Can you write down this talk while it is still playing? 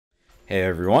Hey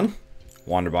everyone,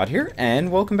 Wanderbot here,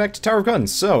 and welcome back to Tower of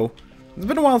Guns. So, it's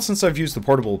been a while since I've used the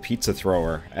portable pizza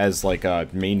thrower as like a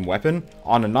main weapon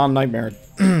on a non-nightmare.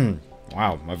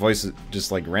 Wow, my voice is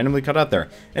just like randomly cut out there.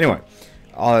 Anyway,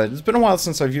 it's been a while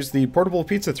since I've used the portable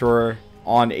pizza thrower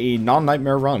on a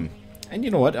non-nightmare run. And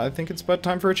you know what, I think it's about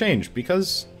time for a change,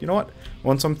 because, you know what, I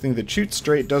want something that shoots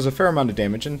straight, does a fair amount of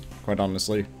damage, and quite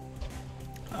honestly,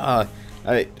 I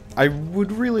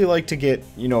would really like to get,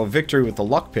 you know, a victory with the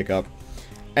luck pickup.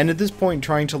 And at this point,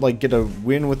 trying to, like, get a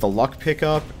win with the luck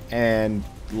pickup and,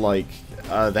 like,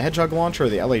 the hedgehog launcher or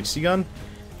the LHC gun,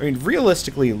 I mean,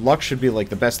 realistically, luck should be, like,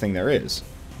 the best thing there is.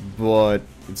 But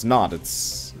it's not.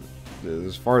 It's,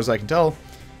 as far as I can tell,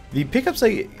 the pickups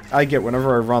I get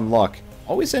whenever I run luck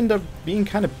always end up being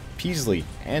kind of Peasley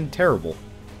and terrible,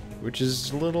 which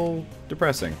is a little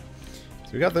depressing.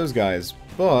 So we got those guys,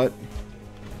 but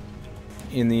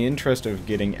in the interest of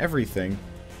getting everything,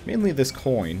 mainly this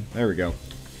coin, there we go,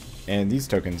 and these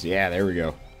tokens, yeah, there we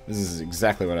go. This is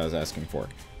exactly what I was asking for.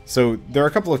 So there are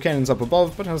a couple of cannons up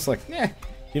above, but I was like,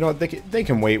 you know what, they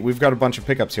can wait. We've got a bunch of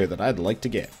pickups here that I'd like to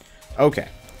get. Okay.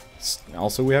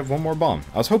 Also, we have one more bomb.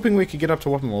 I was hoping we could get up to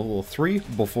weapon level 3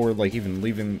 before, like, even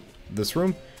leaving this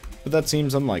room, but that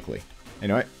seems unlikely.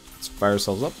 Anyway, let's fire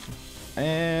ourselves up,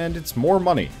 and it's more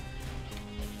money.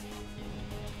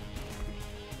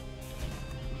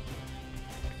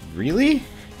 Really?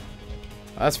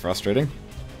 That's frustrating.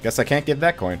 Guess I can't get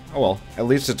that coin. Oh well, at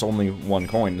least it's only one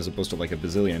coin as opposed to like a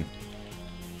bazillion.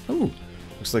 Ooh,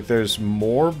 looks like there's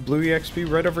more blue EXP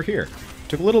right over here.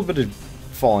 Took a little bit of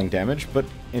falling damage, but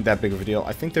ain't that big of a deal.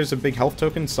 I think there's a big health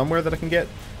token somewhere that I can get.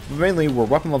 But mainly, we're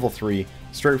weapon level 3,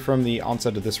 straight from the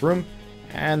onset of this room,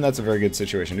 and that's a very good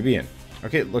situation to be in.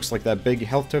 Okay, it looks like that big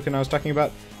health token I was talking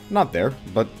about, not there,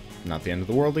 but not the end of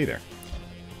the world either.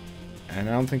 And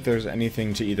I don't think there's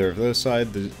anything to either of those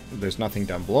sides. There's nothing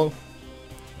down below.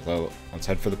 So let's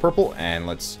head for the purple, and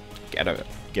let's get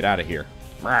out of here.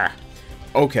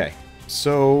 Okay,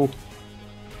 so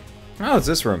oh, it's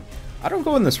this room. I don't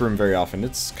go in this room very often.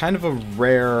 It's kind of a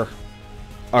rare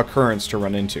occurrence to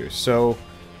run into. So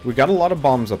we got a lot of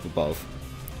bombs up above,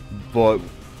 but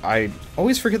I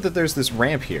always forget that there's this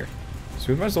ramp here. So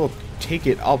we might as well take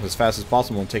it up as fast as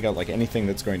possible and take out like anything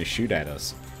that's going to shoot at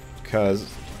us. Because,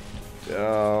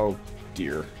 oh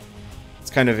dear, it's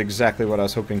kind of exactly what I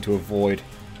was hoping to avoid.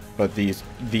 But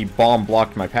the bomb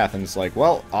blocked my path, and it's like,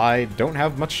 well, I don't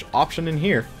have much option in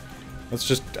here. Let's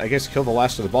just, I guess, kill the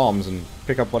last of the bombs and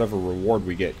pick up whatever reward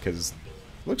we get, because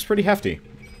it looks pretty hefty.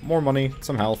 More money,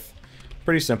 some health.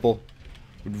 Pretty simple.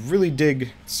 Would really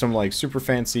dig some, like, super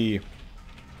fancy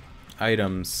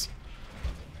items.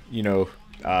 You know,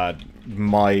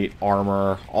 might,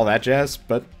 armor, all that jazz,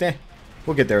 but,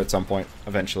 we'll get there at some point,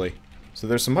 eventually. So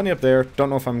there's some money up there. Don't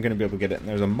know if I'm going to be able to get it. And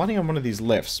there's a money on one of these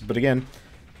lifts, but again,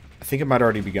 I think it might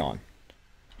already be gone.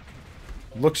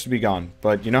 Looks to be gone,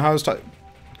 but you know how I was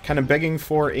kind of begging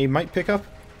for a might pickup?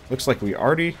 Looks like we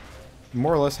already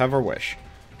more or less have our wish.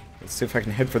 Let's see if I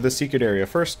can head for this secret area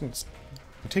first.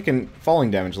 I'm taking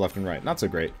falling damage left and right. Not so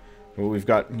great. But we've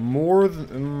got more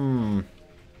than...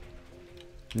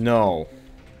 no.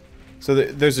 So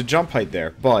there's a jump height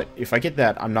there, but if I get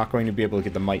that, I'm not going to be able to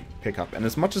get the might pickup. And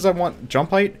as much as I want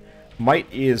jump height,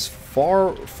 might is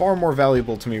far more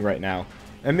valuable to me right now.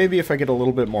 And maybe if I get a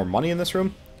little bit more money in this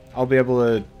room, I'll be able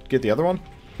to get the other one.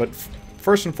 But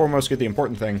first and foremost, get the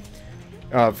important thing.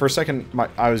 For a second,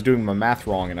 I was doing my math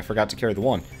wrong, and I forgot to carry the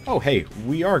 1. Oh, hey,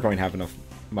 we are going to have enough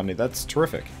money. That's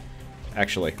terrific,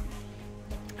 actually.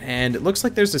 And it looks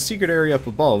like there's a secret area up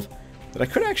above that I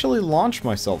could actually launch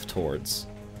myself towards.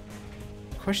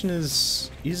 The question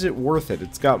is it worth it?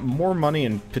 It's got more money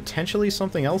and potentially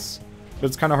something else, but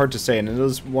it's kind of hard to say, and it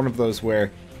is one of those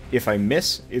where if I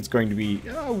miss, it's going to be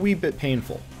a wee bit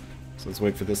painful. So let's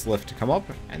wait for this lift to come up,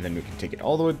 and then we can take it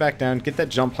all the way back down, get that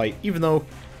jump height, even though,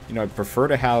 you know, I'd prefer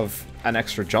to have an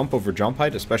extra jump over jump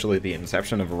height, especially at the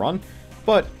inception of a run,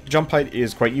 but jump height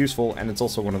is quite useful, and it's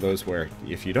also one of those where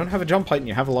if you don't have a jump height and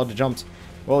you have a lot of jumps,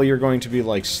 well, you're going to be,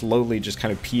 like, slowly just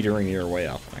kind of petering your way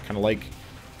up. I kind of like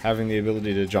having the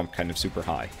ability to jump kind of super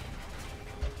high.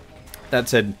 That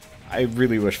said, I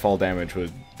really wish fall damage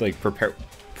would, like,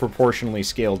 proportionally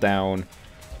scale down,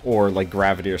 or like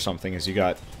gravity or something, as you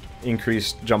got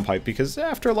increased jump height, because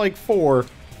after like 4,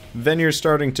 then you're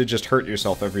starting to just hurt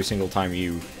yourself every single time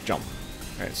you jump.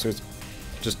 Alright, so it's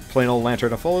just plain old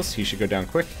Lantern of Fullest. He should go down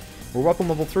quick. We're weapon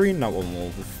level 3, not weapon level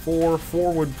 4.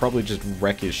 4 would probably just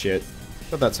wreck his shit,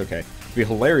 but that's okay. It'd be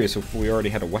hilarious if we already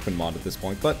had a weapon mod at this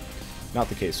point, but not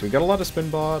the case. So we got a lot of spin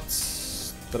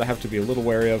bots that I have to be a little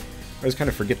wary of. I just kind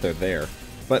of forget they're there.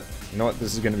 But, you know what,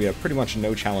 this is going to be a pretty much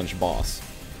no-challenge boss,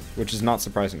 which is not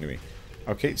surprising to me.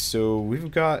 Okay, so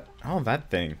we've got... Oh, that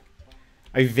thing.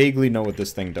 I vaguely know what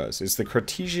this thing does. It's the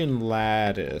Cartesian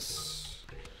lattice.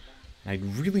 I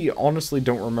really honestly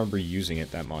don't remember using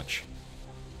it that much.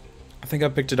 I think I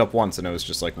picked it up once and I was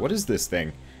just like, what is this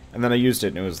thing? And then I used it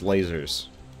and it was lasers,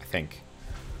 I think.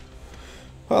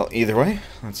 Well, either way,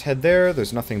 let's head there.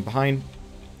 There's nothing behind.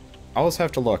 I always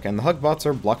have to look, and the hug bots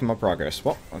are blocking my progress.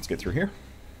 Well, let's get through here.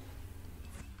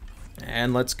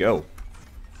 And let's go.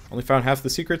 Only found half the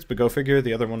secrets, but go figure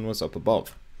the other one was up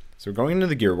above. So we're going into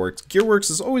the Gearworks. Gearworks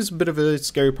is always a bit of a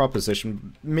scary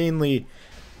proposition. Mainly,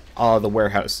 the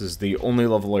warehouse is the only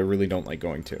level I really don't like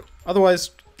going to.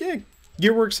 Otherwise, yeah,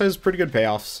 Gearworks has pretty good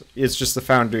payoffs. It's just the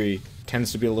Foundry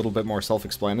tends to be a little bit more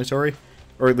self-explanatory.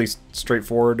 Or at least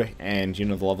straightforward, and, you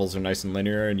know, the levels are nice and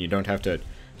linear, and you don't have to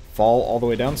fall all the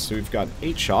way down. So we've got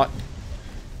 8 shot.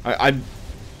 I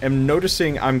am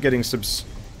noticing I'm getting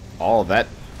Oh, that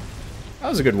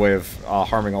was a good way of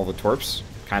harming all the twerps.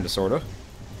 Kinda, sorta.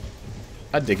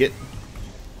 I dig it.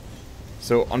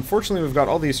 So, unfortunately, we've got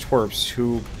all these twerps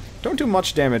who don't do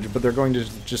much damage, but they're going to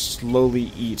just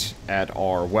slowly eat at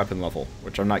our weapon level,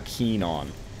 which I'm not keen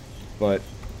on. But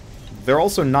they're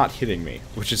also not hitting me,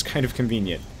 which is kind of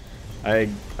convenient. I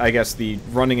guess the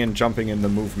running and jumping in the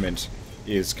movement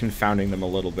is confounding them a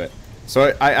little bit.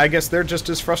 So I guess they're just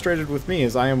as frustrated with me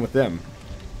as I am with them.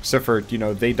 Except for, you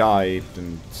know, they died,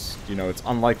 and, you know, it's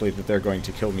unlikely that they're going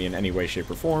to kill me in any way,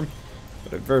 shape, or form.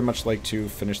 But I'd very much like to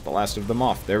finish the last of them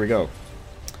off. There we go.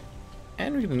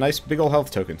 And we get a nice big ol'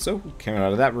 health token. So, we came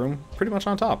out of that room pretty much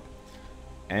on top.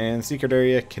 And secret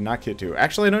area cannot get to.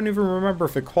 Actually, I don't even remember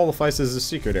if it qualifies as a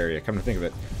secret area, come to think of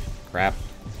it. Crap.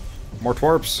 More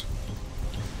twerps.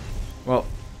 Well,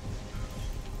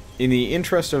 in the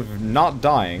interest of not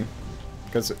dying,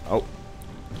 because... Oh.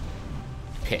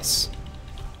 Piss.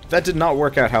 That did not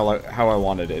work out how I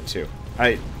wanted it to.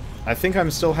 I think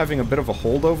I'm still having a bit of a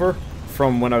holdover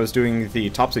from when I was doing the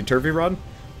topsy-turvy run,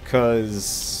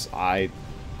 because I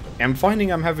am finding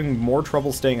I'm having more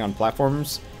trouble staying on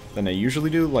platforms than I usually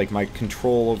do. Like, my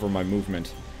control over my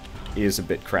movement is a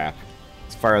bit crap.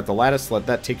 Let's fire out the lattice, let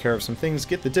that take care of some things,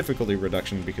 get the difficulty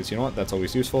reduction, because you know what, that's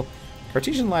always useful.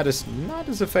 Cartesian lattice, not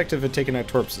as effective at taking out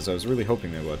twerps as I was really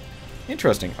hoping they would.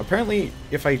 Interesting. Apparently,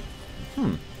 if I...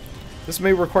 This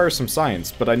may require some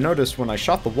science, but I noticed when I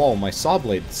shot the wall, my saw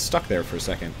blade stuck there for a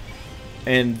second.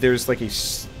 And there's like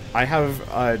I have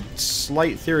a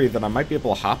slight theory that I might be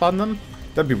able to hop on them.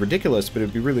 That'd be ridiculous, but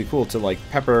it'd be really cool to, like,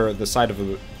 pepper the side of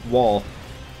a wall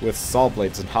with saw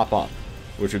blades and hop up.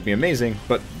 Which would be amazing,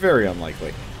 but very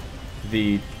unlikely.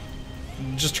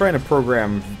 Just trying to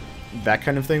program that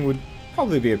kind of thing would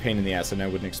probably be a pain in the ass, and I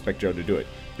wouldn't expect Joe to do it.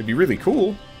 It'd be really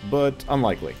cool, but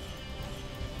unlikely.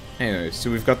 Anyway, so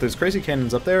we've got those crazy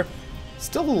cannons up there.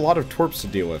 Still a lot of twerps to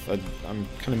deal with. I'm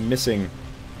kind of missing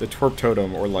the twerp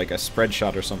totem or like a spread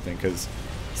shot or something, because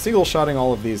single-shotting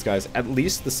all of these guys, at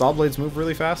least the saw blades move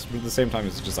really fast, but at the same time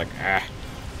it's just like,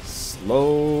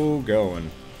 slow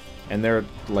going. And they're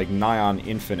like nigh on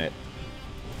infinite.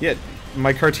 Yet,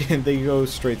 my they go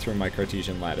straight through my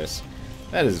Cartesian lattice.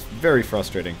 That is very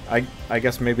frustrating. I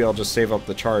guess maybe I'll just save up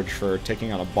the charge for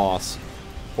taking on a boss,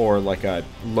 or like a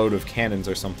load of cannons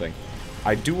or something.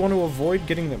 I do want to avoid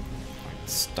getting them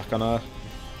stuck on a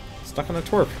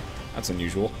twerp. That's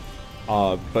unusual.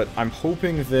 But I'm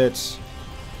hoping that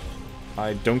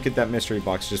I don't get that mystery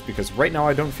box, just because right now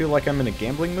I don't feel like I'm in a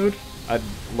gambling mood. I'd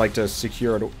like to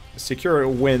secure a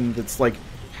win that's like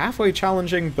halfway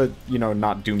challenging, but, you know,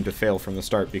 not doomed to fail from the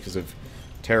start because of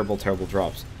terrible, terrible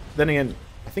drops. Then again,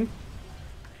 I think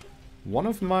one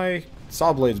of my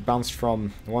saw blades bounced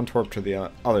from one twerp to the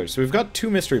other. So we've got 2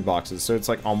 mystery boxes, so it's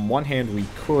like on one hand we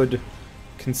could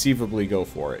conceivably go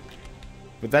for it.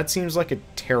 But that seems like a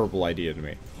terrible idea to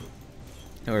me.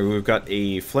 Anyway, we've got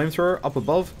a flamethrower up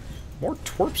above. More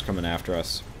twerps coming after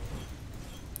us.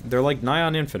 They're like nigh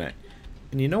on infinite.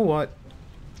 And you know what?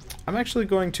 I'm actually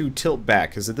going to tilt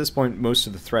back, because at this point most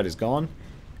of the threat is gone.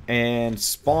 And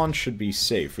spawn should be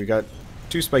safe. We got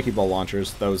 2 spiky ball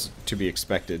launchers. That was to be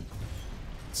expected.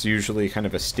 It's usually kind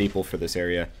of a staple for this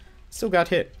area. Still got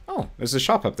hit. Oh, there's a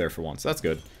shop up there for once. That's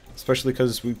good. Especially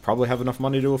because we probably have enough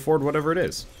money to afford whatever it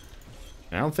is.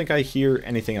 And I don't think I hear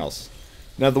anything else.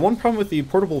 Now, the one problem with the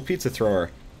portable pizza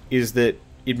thrower is that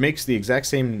it makes the exact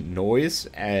same noise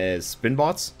as spin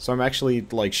bots. So I'm actually,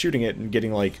 like, shooting it and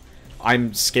getting, like...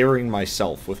 I'm scaring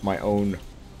myself with my own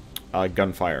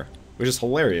gunfire. Which is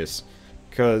hilarious.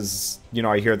 Because, you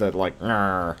know, I hear that, like,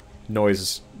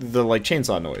 noise, the, like,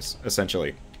 chainsaw noise,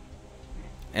 essentially.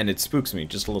 And it spooks me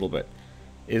just a little bit.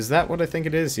 Is that what I think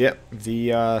it is? Yep,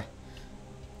 the,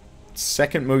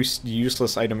 second most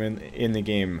useless item in the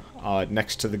game,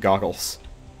 next to the goggles.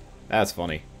 That's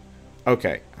funny.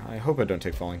 Okay, I hope I don't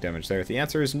take falling damage there. The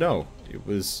answer is no. It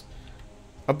was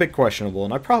a bit questionable,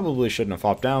 and I probably shouldn't have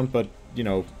hopped down, but, you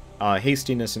know,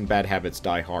 hastiness and bad habits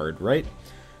die hard, right?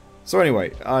 So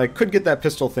anyway, I could get that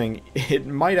pistol thing. It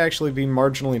might actually be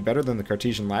marginally better than the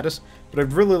Cartesian Lattice, but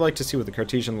I'd really like to see what the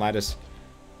Cartesian Lattice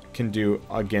can do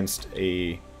against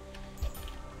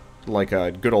like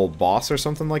a good old boss or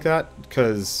something like that,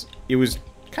 because it was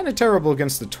kind of terrible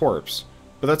against the Torps,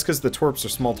 but that's because the Torps are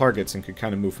small targets and could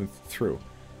kind of move them through.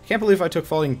 I can't believe I took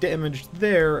falling damage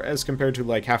there as compared to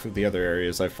like half of the other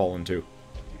areas I've fallen to.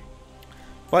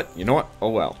 But, you know what? Oh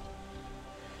well.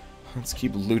 Let's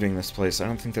keep looting this place. I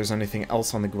don't think there's anything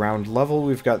else on the ground level.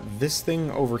 We've got this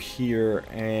thing over here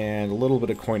and a little bit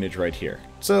of coinage right here.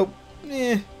 So,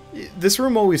 this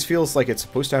room always feels like it's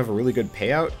supposed to have a really good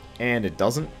payout, and it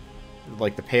doesn't.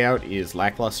 Like, the payout is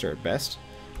lackluster at best.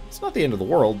 It's not the end of the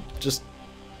world, just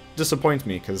disappoints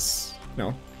me because, you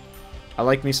know, I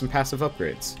like me some passive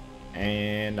upgrades,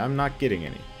 and I'm not getting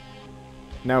any.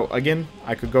 Now, again,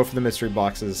 I could go for the mystery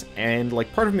boxes, and,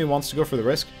 like, part of me wants to go for the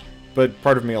risk, but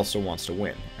part of me also wants to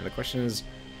win. And the question is,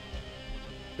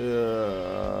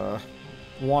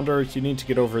 Wander, you need to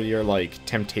get over your, like,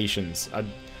 temptations.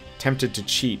 I'm tempted to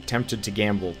cheat, tempted to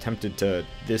gamble, tempted to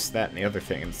this, that, and the other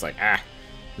thing. And it's like,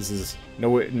 this is no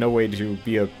way to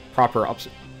be a proper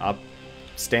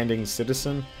upstanding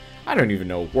citizen. I don't even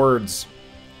know words.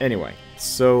 Anyway,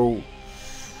 so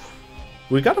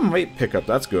we got a might pickup,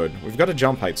 that's good. We've got a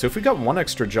jump height, so if we got one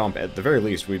extra jump, at the very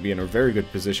least, we'd be in a very good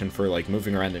position for, like,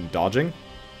 moving around and dodging.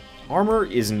 Armor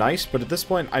is nice, but at this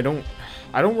point, I don't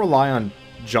rely on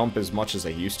jump as much as I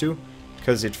used to,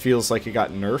 because it feels like it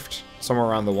got nerfed somewhere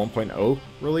around the 1.0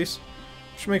 release,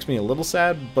 which makes me a little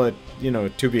sad, but, you know,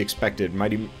 to be expected.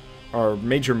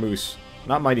 Major Moose,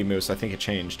 not Mighty Moose, I think it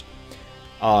changed.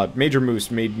 Major Moose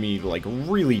made me, like,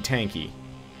 really tanky,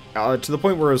 to the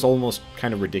point where it was almost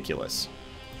kind of ridiculous.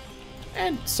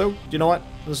 And so, you know what?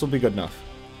 This will be good enough.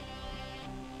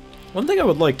 One thing I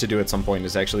would like to do at some point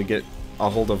is actually get a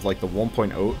hold of, like, the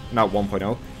 1.0, not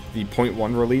 1.0, the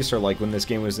 0.1 release, or, like, when this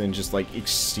game was in just, like,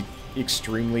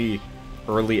 extremely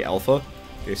early alpha.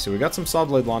 Okay, so we got some saw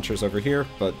blade launchers over here,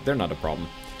 but they're not a problem.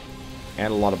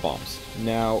 And a lot of bombs.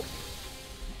 Now,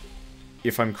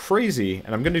 if I'm crazy,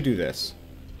 and I'm gonna do this.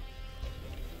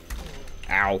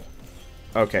 Ow.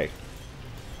 Okay.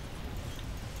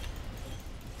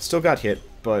 Still got hit,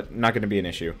 but not going to be an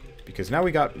issue. Because now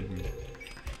we got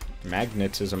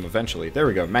magnetism eventually. There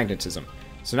we go, magnetism.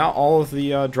 So now all of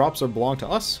the drops are belong to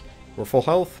us. We're full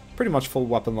health, pretty much full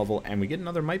weapon level, and we get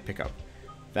another might pickup.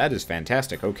 That is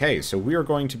fantastic. Okay, so we are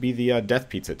going to be the Death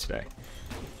Pizza today.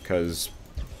 Because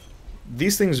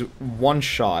these things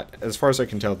one-shot, as far as I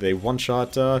can tell, they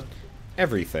one-shot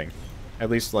everything. At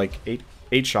least like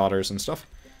eight shotters and stuff.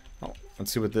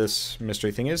 Let's see what this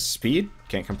mystery thing is. Speed.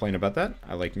 Can't complain about that.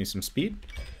 I like me some speed.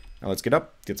 Now let's get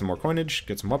up, get some more coinage,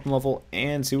 get some weapon level,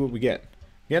 and see what we get.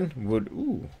 Again,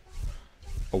 ooh,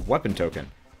 a weapon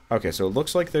token. Okay, so it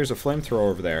looks like there's a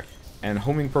flamethrower over there, and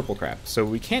homing purple crap. So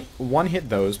we can't one-hit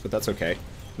those, but that's okay.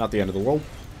 Not the end of the world.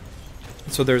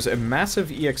 So there's a massive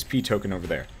EXP token over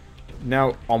there.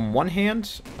 Now, on one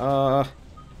hand,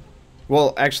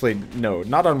 well, actually, no,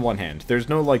 not on one hand. There's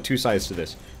no, like, two sides to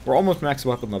this. We're almost max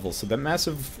weapon level, so that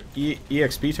massive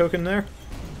EXP token there,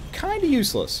 kind of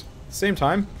useless. At the same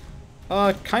time,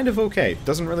 kind of okay.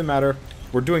 Doesn't really matter.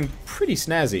 We're doing pretty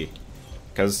snazzy.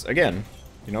 Because, again,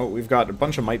 you know, we've got a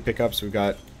bunch of might pickups, we've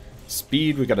got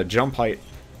speed, we've got a jump height.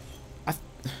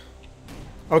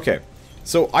 Okay,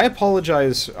 so I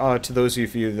apologize to those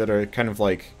of you that are kind of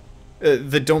like,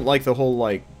 that don't like the whole,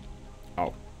 like,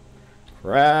 oh,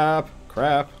 crap,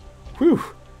 whew,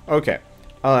 okay.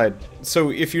 So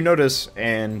if you notice,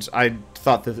 and I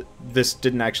thought that this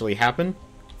didn't actually happen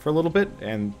for a little bit,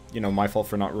 and, you know, my fault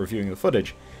for not reviewing the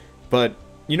footage, but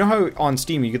you know how on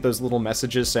Steam you get those little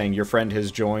messages saying your friend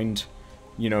has joined,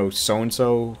 you know,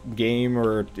 so-and-so game,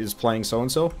 or is playing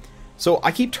so-and-so? So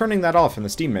I keep turning that off in the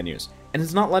Steam menus, and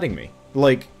it's not letting me.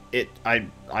 Like,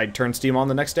 I turn Steam on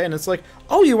the next day, and it's like,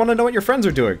 oh, you want to know what your friends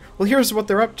are doing? Well, here's what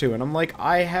they're up to, and I'm like,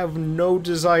 I have no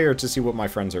desire to see what my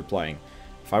friends are playing.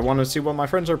 If I want to see what my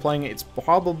friends are playing, it's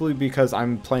probably because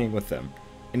I'm playing with them.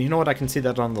 And you know what? I can see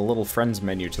that on the little friends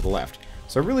menu to the left.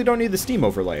 So I really don't need the Steam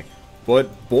overlay.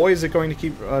 But boy, is it going to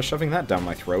keep shoving that down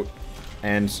my throat.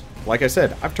 And like I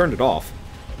said, I've turned it off.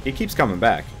 It keeps coming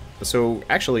back. So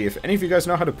actually, if any of you guys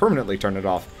know how to permanently turn it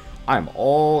off, I'm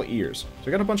all ears. So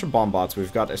we got a bunch of bomb bots.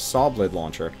 We've got a saw blade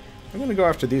launcher. I'm going to go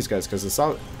after these guys because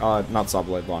the not saw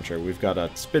blade launcher. We've got a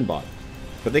spin bot.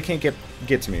 But they can't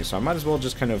get to me, so I might as well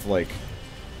just kind of like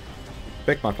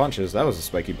pick my punches. That was a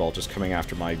spiky ball just coming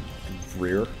after my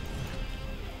rear.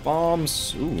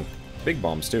 Bombs. Ooh, big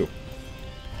bombs, too.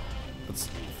 Let's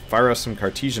fire us some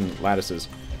Cartesian lattices.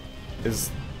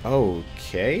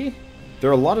 Okay? There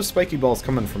are a lot of spiky balls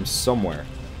coming from somewhere.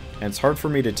 And it's hard for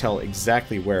me to tell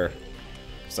exactly where.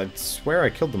 Because I swear I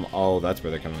killed them. Oh, that's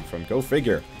where they're coming from. Go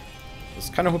figure. I was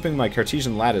kind of hoping my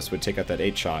Cartesian lattice would take out that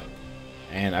 8-shot.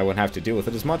 And I wouldn't have to deal with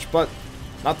it as much, but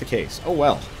not the case. Oh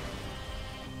well.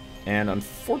 And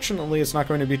unfortunately, it's not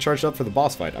going to be charged up for the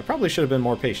boss fight. I probably should have been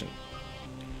more patient.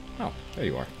 Oh, there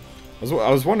you are.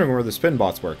 I was wondering where the spin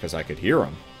bots were, because I could hear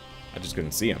them. I just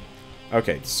couldn't see them.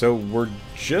 Okay, so we're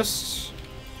just...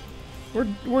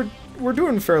 We're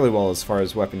doing fairly well as far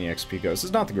as weapon EXP goes.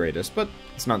 It's not the greatest, but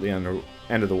it's not the end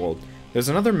of the world. There's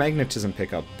another magnetism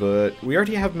pickup, but we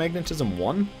already have magnetism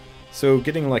 1, so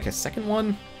getting like a second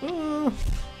one, I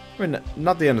mean,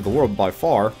 not the end of the world by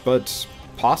far, but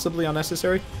possibly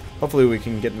unnecessary. Hopefully we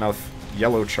can get enough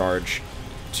yellow charge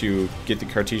to get the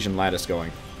Cartesian lattice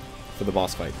going for the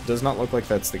boss fight. Does not look like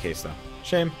that's the case though.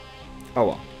 Shame. Oh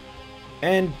well.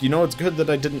 And you know, it's good that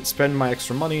I didn't spend my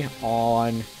extra money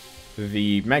on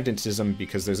the magnetism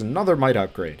because there's another might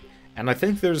upgrade. And I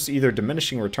think there's either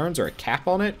diminishing returns or a cap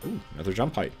on it. Ooh, another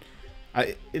jump height.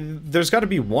 There's got to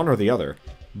be one or the other.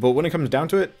 But when it comes down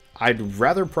to it, I'd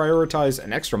rather prioritize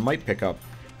an extra might pickup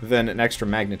than an extra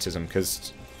magnetism.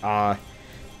 Because,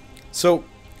 so,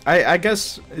 I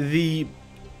guess the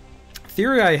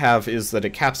theory I have is that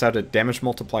it caps out at damage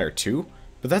multiplier 2.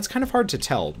 But that's kind of hard to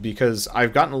tell because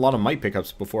I've gotten a lot of might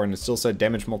pickups before and it still said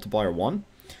damage multiplier 1.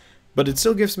 But it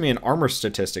still gives me an armor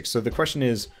statistic. So the question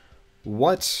is,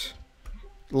 what...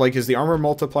 Like, is the armor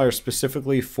multiplier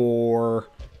specifically for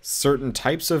certain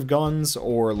types of guns,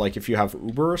 or like if you have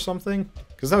Uber or something?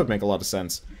 Because that would make a lot of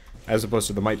sense, as opposed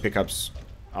to the might pickups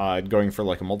going for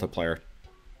like a multiplier.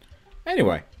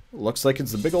 Anyway, looks like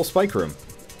it's the big ol' spike room,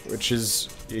 which is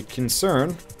a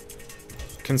concern,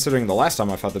 considering the last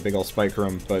time I fought the big ol' spike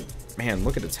room, but man,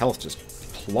 look at its health just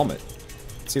plummet.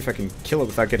 Let's see if I can kill it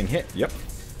without getting hit. Yep.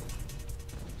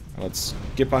 Let's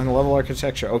get behind the level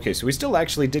architecture. Okay, so we still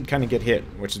actually did kind of get hit,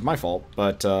 which is my fault,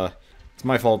 but it's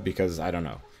my fault because I don't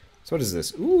know. So what is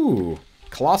this? Ooh,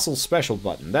 Colossal Special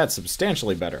button. That's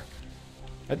substantially better.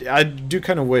 I do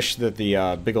kind of wish that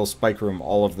the big ol' spike room,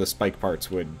 all of the spike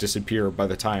parts would disappear by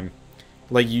the time,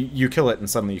 like, you kill it and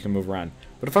suddenly you can move around.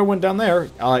 But if I went down there,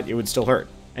 it would still hurt.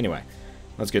 Anyway,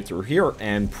 let's get through here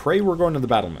and pray we're going to the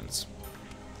battlements.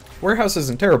 Warehouse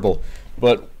isn't terrible,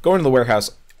 but going to the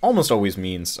warehouse almost always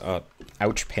means,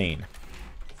 ouch pain.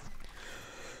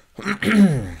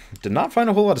 Did not find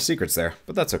a whole lot of secrets there,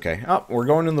 but that's okay. Oh, we're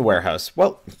going in the warehouse.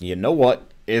 Well, you know what?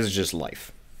 It's just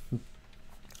life.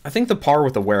 I think the par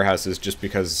with the warehouse is just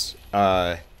because,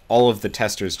 all of the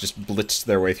testers just blitzed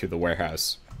their way through the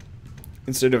warehouse,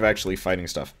 instead of actually fighting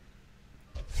stuff.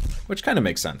 Which kind of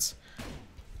makes sense.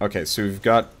 Okay, so we've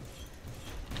got,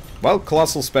 well,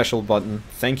 Colossal Special button.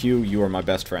 Thank you, you are my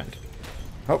best friend.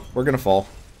 Oh, we're gonna fall.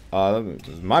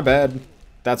 My bad.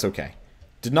 That's okay.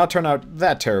 Did not turn out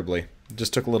that terribly.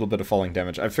 Just took a little bit of falling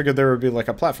damage. I figured there would be like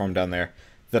a platform down there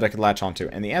that I could latch onto,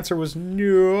 and the answer was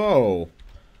no.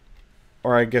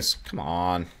 Or I guess, come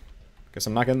on. Guess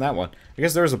I'm not getting that one. I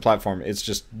guess there is a platform, it's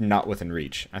just not within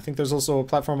reach. I think there's also a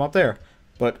platform up there,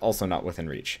 but also not within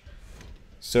reach.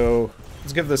 So,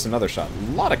 let's give this another shot.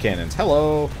 A lot of cannons.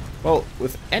 Hello! Well,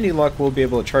 with any luck, we'll be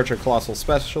able to charge our Colossal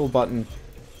Special button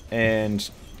and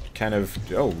kind of...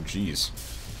 Oh, jeez.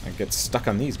 I get stuck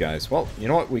on these guys. Well, you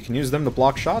know what? We can use them to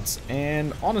block shots,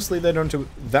 and honestly, they don't do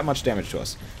that much damage to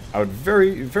us. I would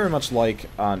very, very much like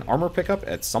an armor pickup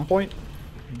at some point,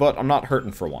 but I'm not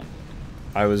hurting for one.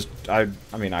 I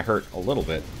mean, I hurt a little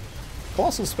bit.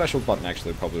 Colossal Special button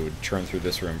actually probably would churn through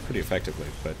this room pretty effectively,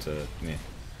 but, meh.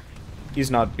 He's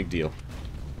not a big deal.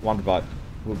 Wanderbot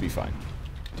will be fine.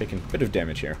 Taking a bit of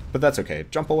damage here, but that's okay.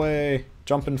 Jump away!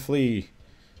 Jump and flee!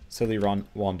 Silly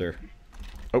Wander.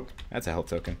 Oh, that's a health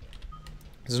token.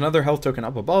 There's another health token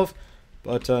up above,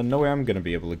 but no way I'm going to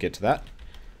be able to get to that.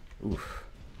 Oof.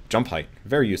 Jump height.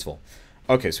 Very useful.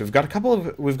 Okay, so we've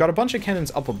got a bunch of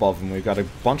cannons up above, and we've got a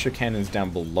bunch of cannons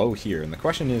down below here. And the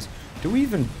question is, do we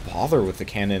even bother with the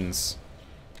cannons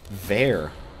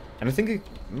there? And I think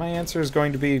my answer is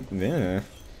going to be, eh.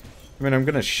 I mean, I'm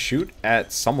going to shoot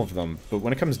at some of them, but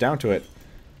when it comes down to it,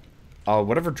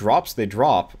 whatever drops they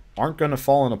drop aren't going to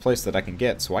fall in a place that I can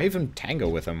get. So why even tango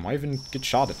with them? Why even get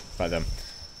shot at by them?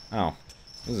 Oh,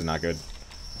 this is not good.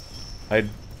 I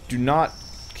do not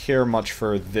care much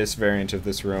for this variant of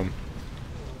this room,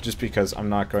 just because I'm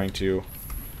not going to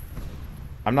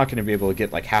be able to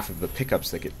get like half of the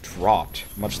pickups that get dropped,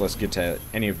 much less get to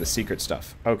any of the secret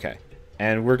stuff. Okay.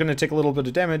 And we're going to take a little bit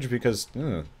of damage because,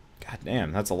 god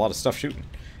damn, that's a lot of stuff shooting.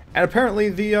 And apparently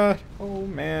the, oh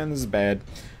man, this is bad.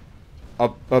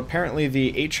 Apparently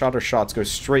the 8-shotter shots go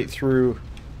straight through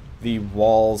the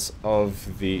walls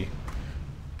of the...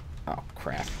 Oh,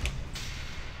 crap.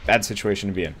 Bad situation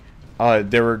to be in.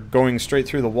 They were going straight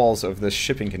through the walls of this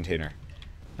shipping container.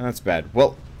 And that's bad.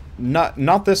 Well,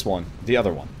 not this one. The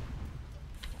other one.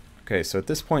 Okay, so at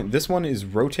this point, this one is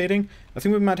rotating. I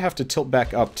think we might have to tilt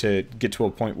back up to get to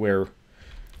a point where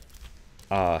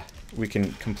we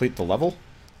can complete the level.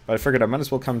 But I figured I might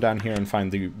as well come down here and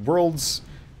find the world's,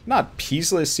 not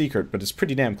peaceless secret, but it's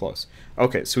pretty damn close.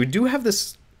 Okay, so we do have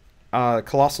this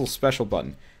colossal special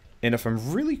button. And if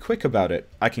I'm really quick about it,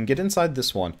 I can get inside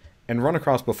this one and run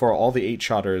across before all the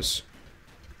 8-shotters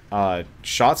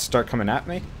shots start coming at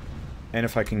me. And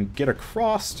if I can get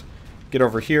across, get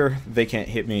over here, they can't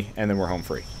hit me, and then we're home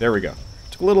free. There we go.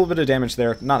 Took a little bit of damage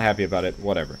there, not happy about it,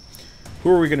 whatever. Who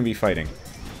are we going to be fighting?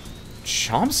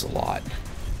 Chomsalot.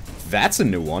 That's a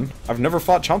new one. I've never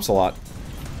fought Chomsalot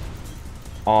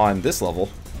on this level,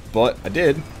 but I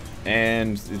did,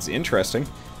 and it's interesting.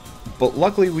 But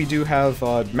luckily we do have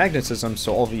magnetism,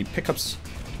 so all the pickups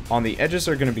on the edges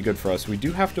are going to be good for us. We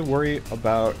do have to worry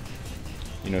about,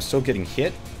 you know, still getting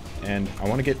hit, and I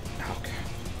want to get... Oh, God.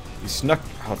 He snuck...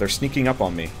 Oh, they're sneaking up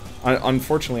on me.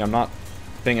 Unfortunately, I'm not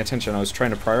paying attention. I was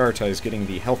trying to prioritize getting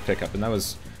the health pickup, and that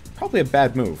was probably a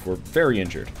bad move. We're very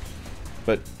injured.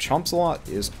 But Chomsalot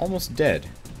is almost dead.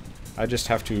 I just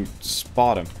have to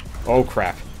spot him. Oh,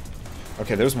 crap.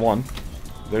 Okay, there's one.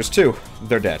 There's two.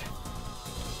 They're dead.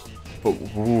 But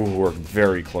ooh, we're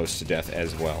very close to death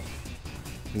as well.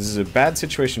 This is a bad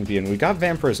situation to be in. We got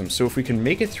vampirism, so if we can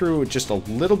make it through just a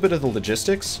little bit of the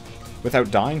logistics without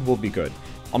dying, we'll be good.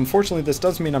 Unfortunately, this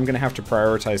does mean I'm going to have to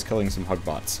prioritize killing some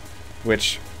Hugbots,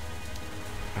 which...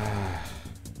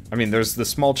 I mean, there's the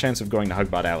small chance of going to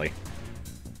Hugbot Alley.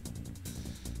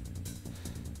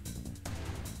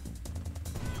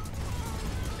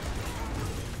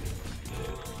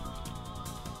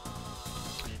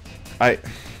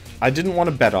 I didn't want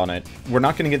to bet on it. We're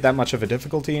not going to get that much of a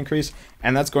difficulty increase,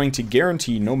 and that's going to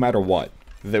guarantee, no matter what,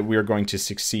 that we're going to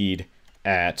succeed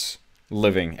at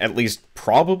living, at least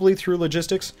probably through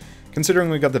logistics.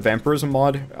 Considering we got the vampirism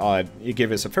mod, it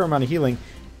gave us a fair amount of healing,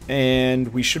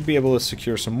 and we should be able to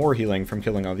secure some more healing from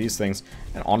killing all these things.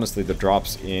 And honestly, the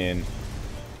drops in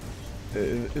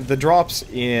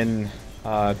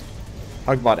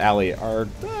Hugbot Alley are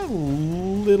a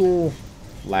little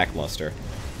lackluster.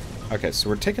 Okay, so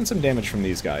we're taking some damage from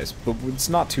these guys, but it's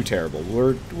not too terrible.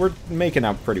 We're making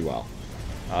out pretty well.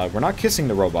 We're not kissing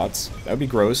the robots. That would be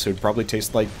gross. It would probably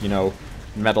taste like, you know,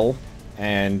 metal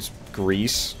and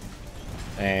grease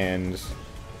and,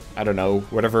 I don't know,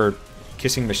 whatever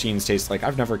kissing machines taste like.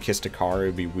 I've never kissed a car. It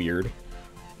would be weird.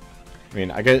 I mean,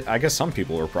 I guess some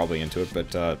people are probably into it,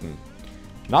 but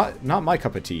not my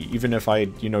cup of tea, even if I,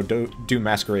 you know, do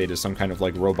masquerade as some kind of,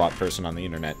 like, robot person on the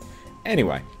internet.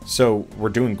 Anyway, so we're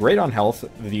doing great on health.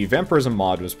 The vampirism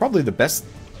mod was probably the best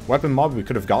weapon mod we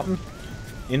could have gotten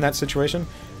in that situation.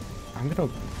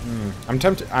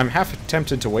 I'm half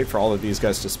tempted to wait for all of these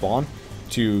guys to spawn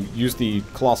to use the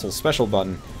colossal special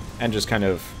button and just kind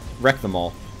of wreck them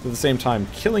all. At the same time,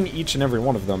 killing each and every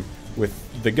one of them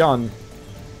with the gun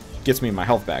gets me my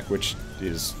health back, which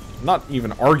is not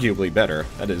even arguably better.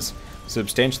 That is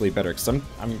substantially better, because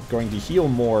I'm going to heal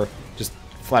more just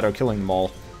flat out killing them all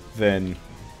than,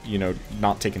 you know,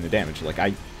 not taking the damage.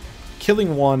 Like,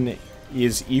 killing one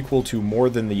is equal to more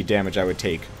than the damage I would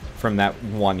take from that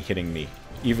one hitting me,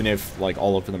 even if, like,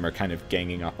 all of them are kind of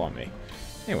ganging up on me.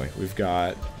 Anyway, we've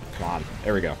got... Come on,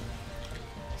 there we go.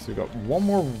 So we've got one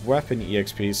more weapon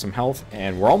EXP, some health,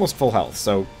 and we're almost full health,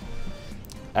 so...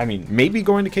 I mean, maybe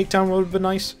going to Cake Town would have been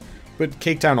nice, but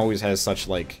Cake Town always has such,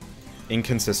 like,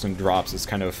 inconsistent drops. It's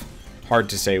kind of hard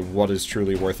to say what is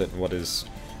truly worth it and what is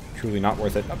truly not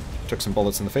worth it. Oh, took some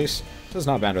bullets in the face. Does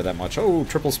not matter that much. Oh,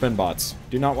 triple spin bots.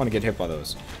 Do not want to get hit by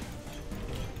those.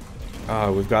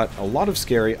 We've got a lot of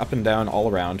scary up and down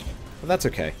all around, but that's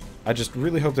okay. I just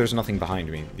really hope there's nothing behind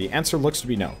me. The answer looks to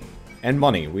be no. And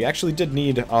money. We actually did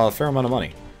need a fair amount of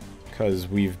money, because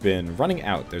we've been running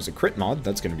out. There's a crit mod,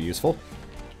 that's going to be useful.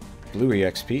 Blue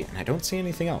EXP, and I don't see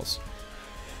anything else.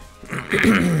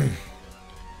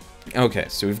 Okay,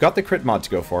 so we've got the crit mod to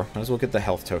go for. Might as well get the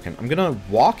health token. I'm gonna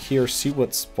walk here, see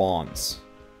what spawns.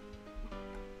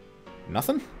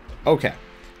 Nothing? Okay.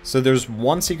 So there's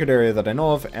one secret area that I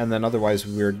know of, and then otherwise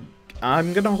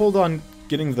I'm gonna hold on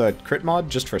getting the crit mod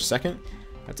just for a second.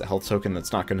 That's a health token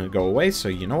that's not gonna go away, so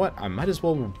you know what? I might as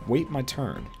well wait my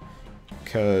turn.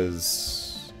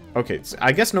 Because... okay, so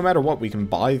I guess no matter what, we can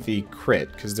buy the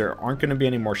crit, because there aren't gonna be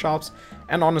any more shops,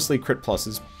 and honestly, crit plus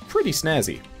is pretty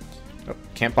snazzy. Oh,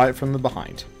 can't buy it from the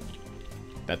behind.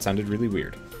 That sounded really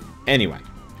weird. Anyway.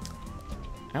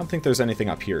 I don't think there's anything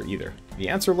up here either. The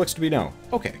answer looks to be no.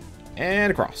 Okay.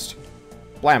 And across.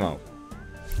 Blammo.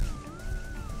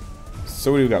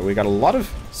 So what do we got? We got a lot of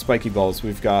spiky balls.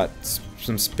 We've got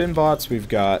some spin bots. We've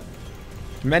got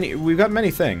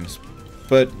many things,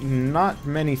 but not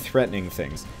many threatening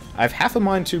things. I have half a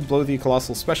mind to blow the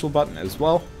colossal special button as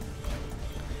well,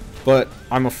 but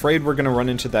I'm afraid we're gonna run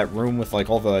into that room with like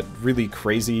all the really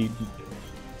crazy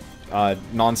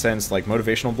nonsense, like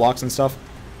motivational blocks and stuff,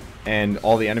 and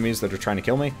all the enemies that are trying to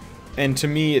kill me. And to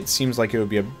me, it seems like it would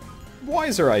be a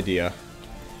wiser idea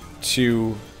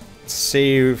to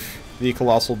save the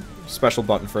colossal special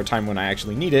button for a time when I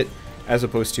actually need it, as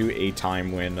opposed to a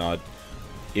time when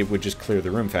it would just clear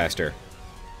the room faster,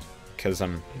 because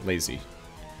I'm lazy.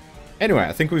 Anyway,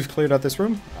 I think we've cleared out this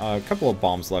room. A couple of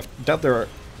bombs left. Doubt there are...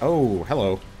 Oh,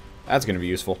 hello. That's going to be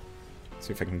useful. Let's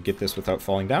see if I can get this without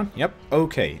falling down. Yep,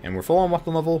 okay. And we're full on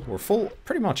weapon level. We're full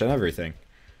pretty much on everything.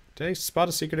 Did I spot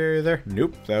a secret area there?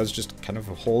 Nope, that was just kind of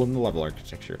a hole in the level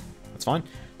architecture. That's fine.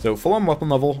 So, full on weapon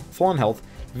level, full on health.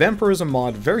 Vampirism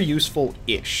mod, very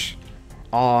useful-ish.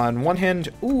 On one hand,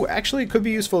 ooh, actually it could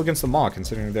be useful against the Maw,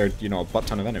 considering there are, you know, a butt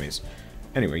ton of enemies.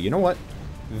 Anyway, you know what?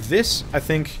 This, I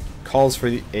think, calls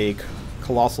for a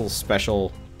colossal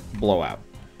special blowout.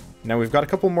 Now we've got a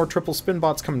couple more triple spin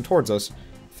bots coming towards us.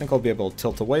 I think I'll be able to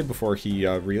tilt away before he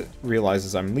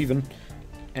realizes I'm leaving.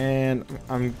 And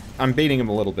I'm baiting him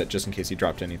a little bit just in case he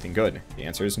dropped anything good. The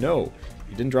answer is no.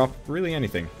 He didn't drop really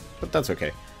anything, but that's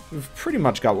okay. We've pretty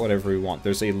much got whatever we want.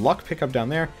 There's a luck pickup down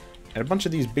there, and a bunch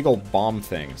of these big old bomb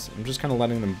things. I'm just kind of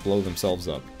letting them blow themselves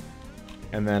up.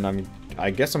 And then I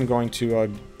guess I'm going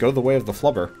to go the way of the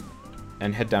flubber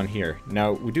and head down here.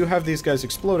 Now, we do have these guys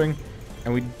exploding,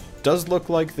 and we does look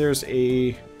like there's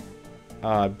a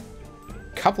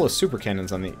couple of super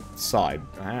cannons on the side.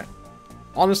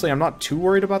 Honestly, I'm not too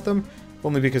worried about them,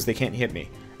 only because they can't hit me.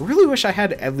 I really wish I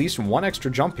had at least one extra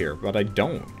jump here, but I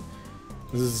don't.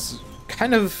 This is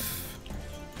kind of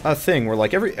a thing where,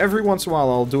 like, every once in a while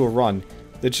I'll do a run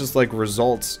that just, like,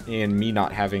 results in me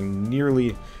not having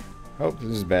nearly... Oh,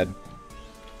 this is bad.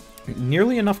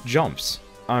 Nearly enough jumps.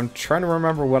 I'm trying to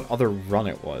remember what other run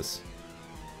it was.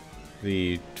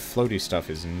 The floaty stuff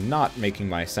is not making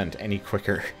my ascent any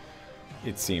quicker,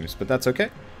 it seems, but that's okay.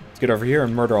 Let's get over here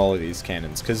and murder all of these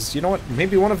cannons, because, you know what,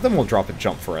 maybe one of them will drop a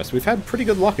jump for us. We've had pretty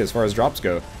good luck as far as drops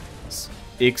go,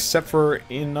 except for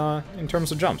in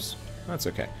terms of jumps. That's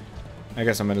okay. I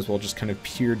guess I might as well just kind of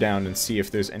peer down and see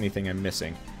if there's anything I'm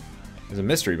missing. There's a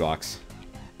mystery box.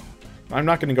 I'm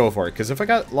not going to go for it, because if I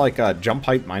got, like, a jump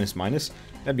height minus,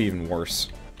 that'd be even worse.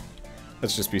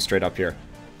 Let's just be straight up here.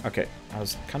 Okay, I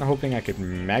was kind of hoping I could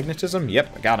magnetism.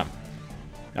 Yep, I got him.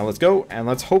 Now let's go, and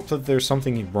let's hope that there's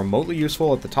something remotely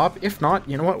useful at the top. If not,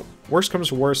 you know what? Worst comes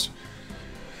to worst,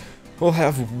 we'll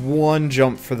have one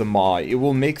jump for the Maw. It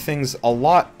will make things a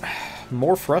lot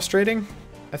more frustrating,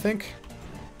 I think.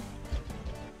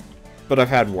 But I've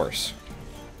had worse.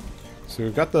 So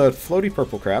we've got the floaty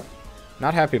purple crap.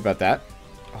 Not happy about that.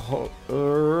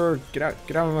 Oh, get out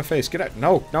of my face. Get out.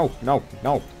 No.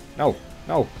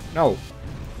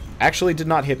 Actually did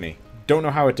not hit me. Don't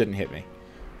know how it didn't hit me.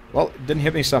 Well, it didn't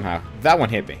hit me somehow. That one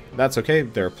hit me. That's okay.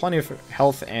 There are plenty of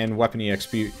health and weapon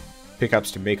EXP pickups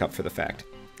to make up for the fact.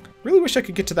 Really wish I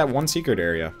could get to that one secret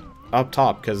area up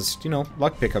top, because, you know,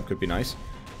 luck pickup could be nice.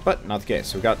 But not the case.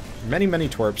 So we've got many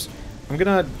twerps. I'm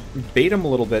gonna bait them a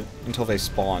little bit until they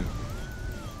spawn.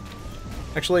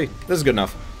 Actually, this is good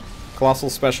enough.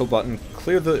 Colossal special button.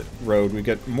 Clear the road. We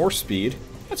get more speed.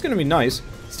 That's gonna be nice.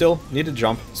 Still, need a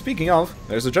jump. Speaking of,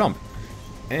 there's a jump.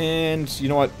 And, you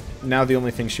know what? Now the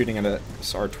only thing shooting at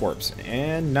us are twerps.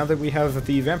 And now that we have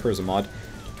the Vampirism mod,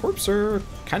 twerps are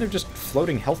kind of just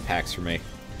floating health packs for me.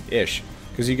 Ish.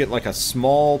 Because you get like a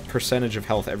small percentage of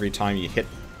health every time you hit,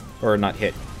 or not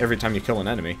hit, every time you kill an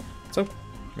enemy. So,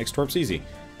 makes twerps easy.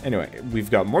 Anyway, we've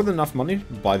got more than enough money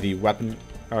to buy the weapon,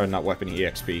 or not weapon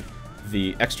EXP,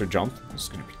 the extra jump. This is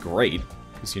going to be great.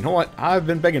 Because you know what? I've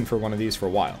been begging for one of these for a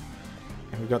while.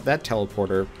 And we've got that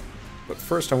teleporter. But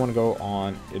first I want to go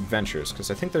on adventures,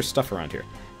 because I think there's stuff around here.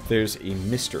 There's a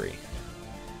mystery.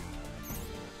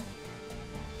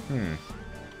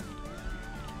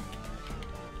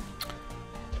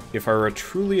 If I were a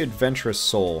truly adventurous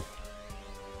soul...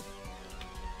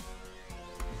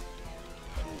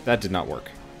 That did not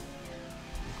work.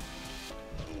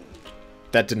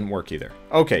 That didn't work either.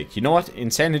 Okay, you know what?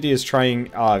 Insanity is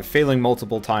trying, failing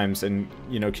multiple times and,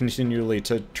 you know, continually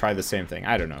to try the same thing.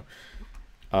 I don't know.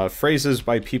 Phrases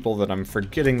by people that I'm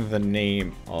forgetting the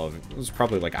name of. It was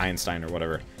probably like Einstein or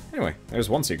whatever. Anyway, there's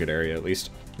one secret area at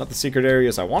least. Not the secret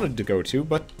areas I wanted to go to,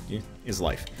 but is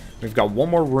life. We've got one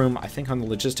more room, I think, on the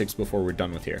logistics before we're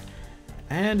done with here.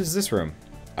 And is this room.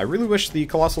 I really wish the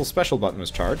Colossal Special button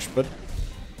was charged, but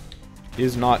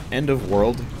is not end of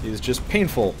world, is just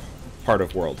painful part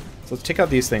of world. So let's take out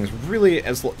these things. Really,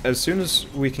 as soon as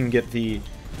we can get the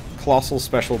Colossal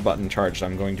Special button charged,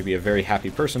 I'm going to be a very happy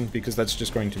person, because that's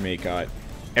just going to make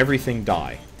everything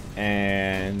die.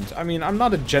 And, I mean, I'm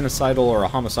not a genocidal or a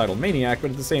homicidal maniac,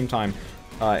 but at the same time,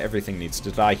 everything needs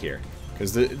to die here.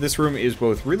 Because this room is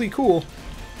both really cool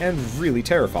and really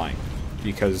terrifying.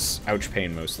 Because, ouch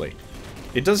pain mostly.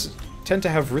 It does tend to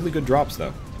have really good drops,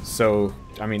 though. So,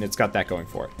 I mean, it's got that going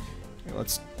for it.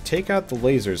 Let's take out the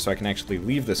lasers so I can actually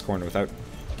leave this corner without,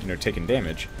 taking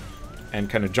damage. And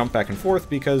kind of jump back and forth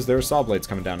because there are saw blades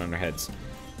coming down on our heads.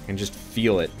 I can just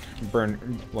feel it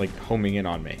burn, like, homing in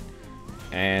on me.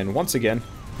 And once again,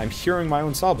 I'm hearing my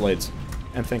own saw blades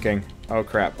and thinking, oh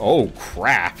crap. Oh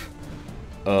crap!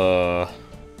 I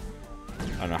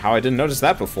don't know how I didn't notice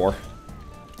that before.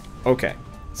 Okay,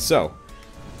 so,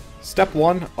 step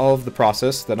one of the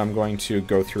process that I'm going to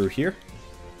go through here.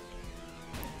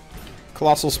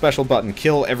 Colossal Special button,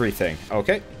 kill everything.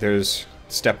 Okay, there's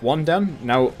step one done.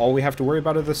 Now all we have to worry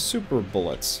about are the super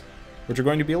bullets, which are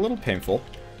going to be a little painful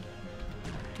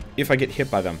if I get hit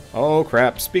by them. Oh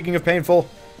crap, speaking of painful.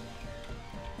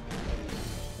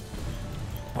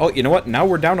 Oh, you know what? Now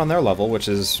we're down on their level, which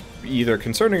is either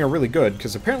concerning or really good,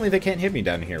 because apparently they can't hit me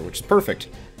down here, which is perfect.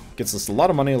 Gets us a lot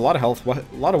of money, a lot of health, a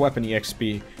lot of weapon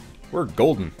EXP. We're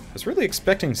golden. I was really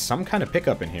expecting some kind of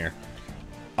pickup in here.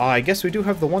 I guess we do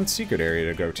have the one secret area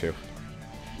to go to.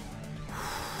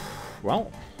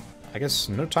 Well, I guess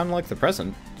no time like the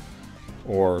present.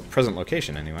 Or present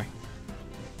location, anyway.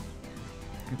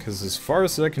 Because as far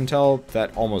as I can tell,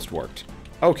 that almost worked.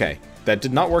 Okay, that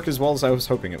did not work as well as I was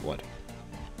hoping it would.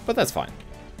 But that's fine.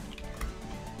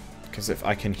 Because if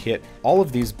I can hit all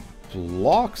of these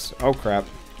blocks... Oh crap,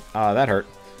 that hurt.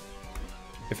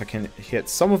 If I can hit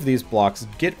some of these blocks,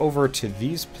 get over to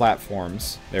these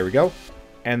platforms... There we go.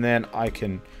 And then I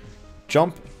can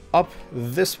jump up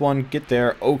this one, get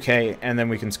there, okay, and then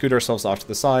we can scoot ourselves off to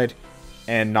the side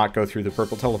and not go through the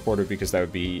purple teleporter because that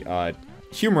would be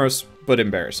humorous, but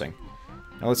embarrassing.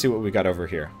 Now let's see what we got over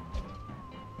here.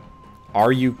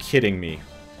 Are you kidding me?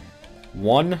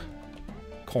 1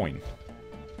 coin.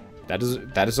 That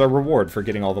is our reward for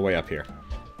getting all the way up here.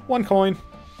 1 coin.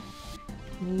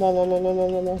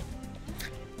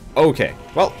 Okay,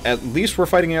 well, at least we're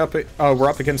fighting up. We're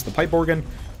up against the pipe organ,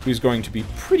 who's going to be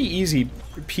pretty easy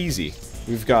peasy.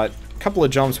 We've got a couple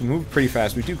of jumps. We move pretty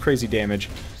fast. We do crazy damage.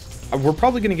 We're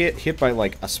probably going to get hit by,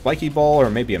 like, a spiky ball or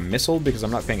maybe a missile because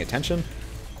I'm not paying attention.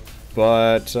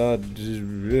 But, I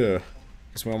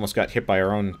guess we almost got hit by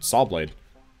our own saw blade.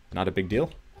 Not a big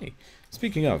deal. Hey,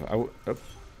 speaking of,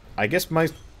 I guess my...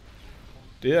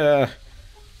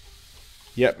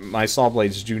 Yeah, my saw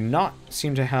blades do not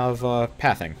seem to have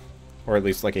pathing. Or at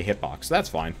least, like, a hitbox. That's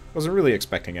fine. Wasn't really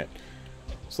expecting it.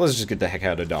 So let's just get the heck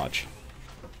out of Dodge.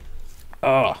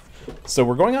 So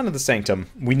we're going on to the Sanctum.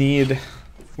 We need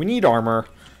armor.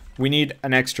 We need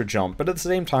an extra jump. But at the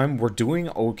same time, we're doing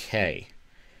okay.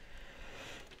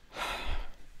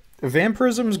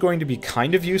 Vampirism is going to be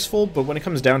kind of useful, but when it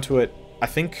comes down to it, I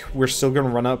think we're still going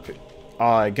to run up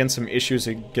against some issues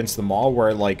against the Maw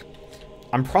where, like,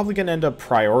 I'm probably going to end up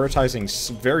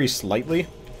prioritizing very slightly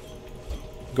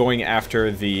going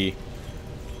after the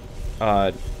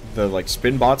like,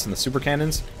 spin bots and the super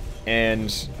cannons.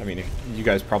 And, I mean, you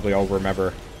guys probably all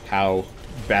remember how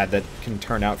bad that can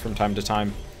turn out from time to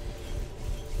time.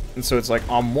 And so it's like,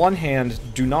 on one hand,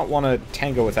 do not want to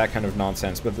tango with that kind of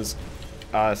nonsense, but at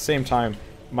the same time,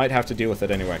 might have to deal with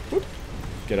it anyway. Whoop.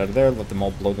 Get out of there, let them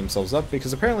all blow themselves up,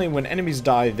 because apparently when enemies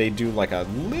die, they do like a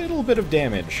little bit of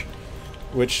damage,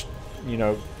 which, you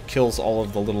know, kills all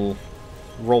of the little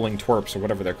rolling twerps or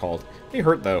whatever they're called. They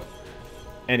hurt, though.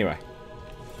 Anyway.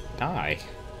 Die.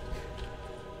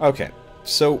 Okay,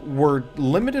 so we're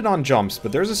limited on jumps,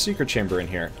 but there's a secret chamber in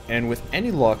here, and with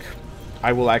any luck,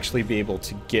 I will actually be able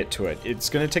to get to it. It's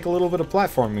going to take a little bit of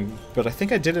platforming, but I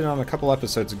think I did it on a couple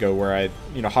episodes ago where I,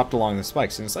 you know, hopped along the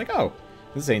spikes, and it's like, oh,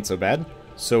 this ain't so bad.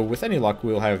 So with any luck,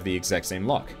 we'll have the exact same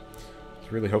luck. I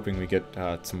was really hoping we get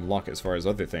some luck as far as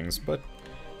other things, but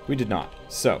we did not.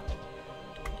 So,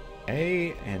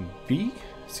 A and B.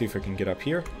 See if I can get up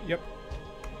here. Yep.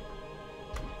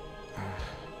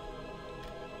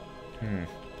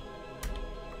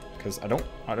 Because I don't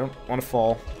want to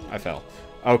fall. I fell.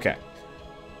 Okay.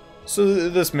 So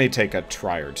this may take a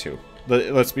try or two.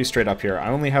 Let's be straight up here. I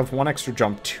only have 1 extra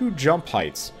jump, 2 jump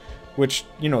heights, which,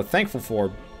 you know, thankful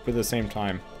for, but at the same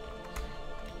time,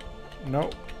 No.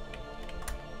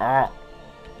 Ah.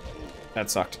 That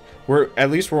sucked.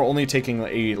 At least we're only taking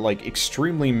a, like,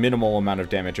 extremely minimal amount of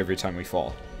damage every time we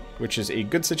fall. Which is a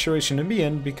good situation to be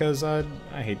in, because I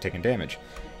hate taking damage.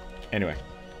 Anyway.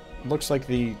 Looks like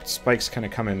the spikes kind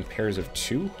of come in pairs of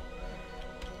 2.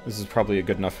 This is probably a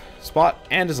good enough spot,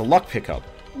 and is a luck pickup.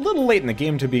 A little late in the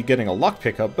game to be getting a luck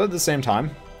pickup, but at the same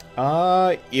time,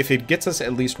 if it gets us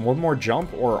at least one more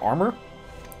jump or armor,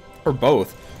 or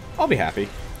both, I'll be happy.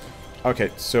 Okay,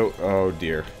 so, oh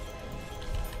dear.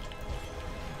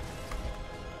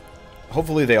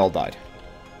 Hopefully they all died.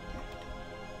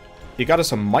 You got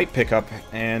us a might pickup,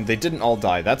 and they didn't all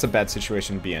die. That's a bad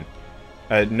situation to be in.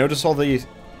 Notice all the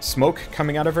smoke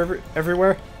coming out of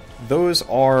everywhere? Those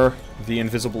are the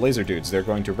invisible laser dudes. They're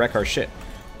going to wreck our shit.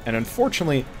 And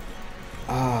unfortunately,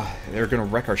 they're going to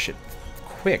wreck our shit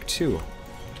quick, too.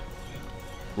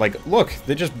 Like, look,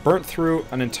 they just burnt through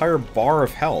an entire bar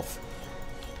of health.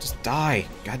 Just die.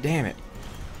 God damn it.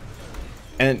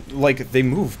 And, like, they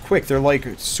move quick. They're like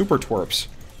super twerps.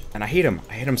 And I hate them.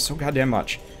 I hate them so goddamn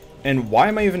much. And why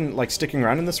am I even, like, sticking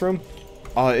around in this room?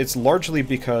 It's largely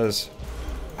because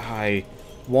I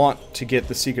want to get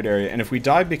the secret area. And if we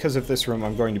die because of this room,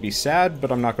 I'm going to be sad,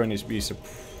 but I'm not going to be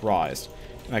surprised.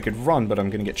 And I could run, but I'm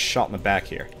going to get shot in the back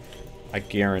here. I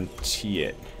guarantee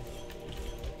it.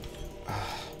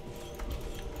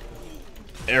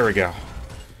 There we go.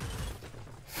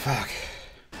 Fuck.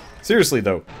 Seriously,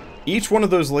 though. Each one of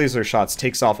those laser shots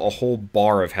takes off a whole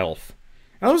bar of health.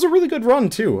 And that was a really good run,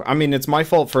 too. I mean, it's my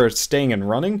fault for staying and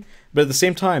running, but at the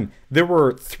same time, there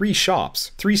were 3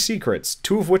 shops, 3 secrets,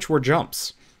 2 of which were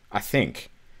jumps, I think.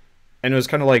 And it was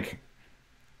kind of like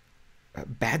a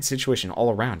bad situation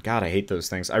all around. God, I hate those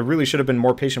things. I really should have been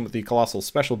more patient with the Colossal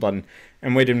Special button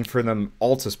and waited for them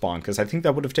all to spawn, because I think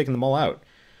that would have taken them all out.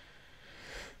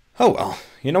 Oh well,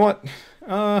 you know what?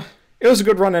 It was a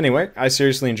good run anyway. I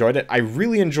seriously enjoyed it. I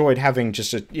really enjoyed having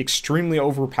just an extremely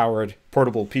overpowered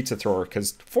portable pizza thrower,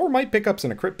 because 4 might pickups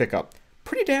and a crit pickup.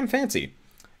 Pretty damn fancy.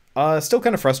 Still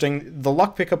kind of frustrating. The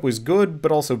luck pickup was good,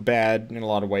 but also bad in a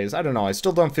lot of ways. I don't know. I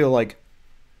still don't feel like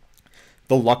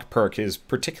the luck perk is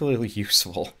particularly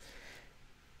useful.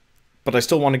 But I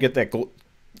still want to get that,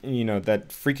 that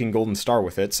freaking golden star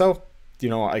with it. So,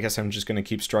 I guess I'm just going to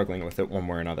keep struggling with it one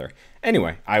way or another.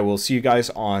 Anyway, I will see you guys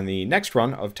on the next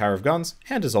run of Tower of Guns.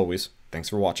 And as always, thanks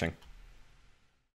for watching.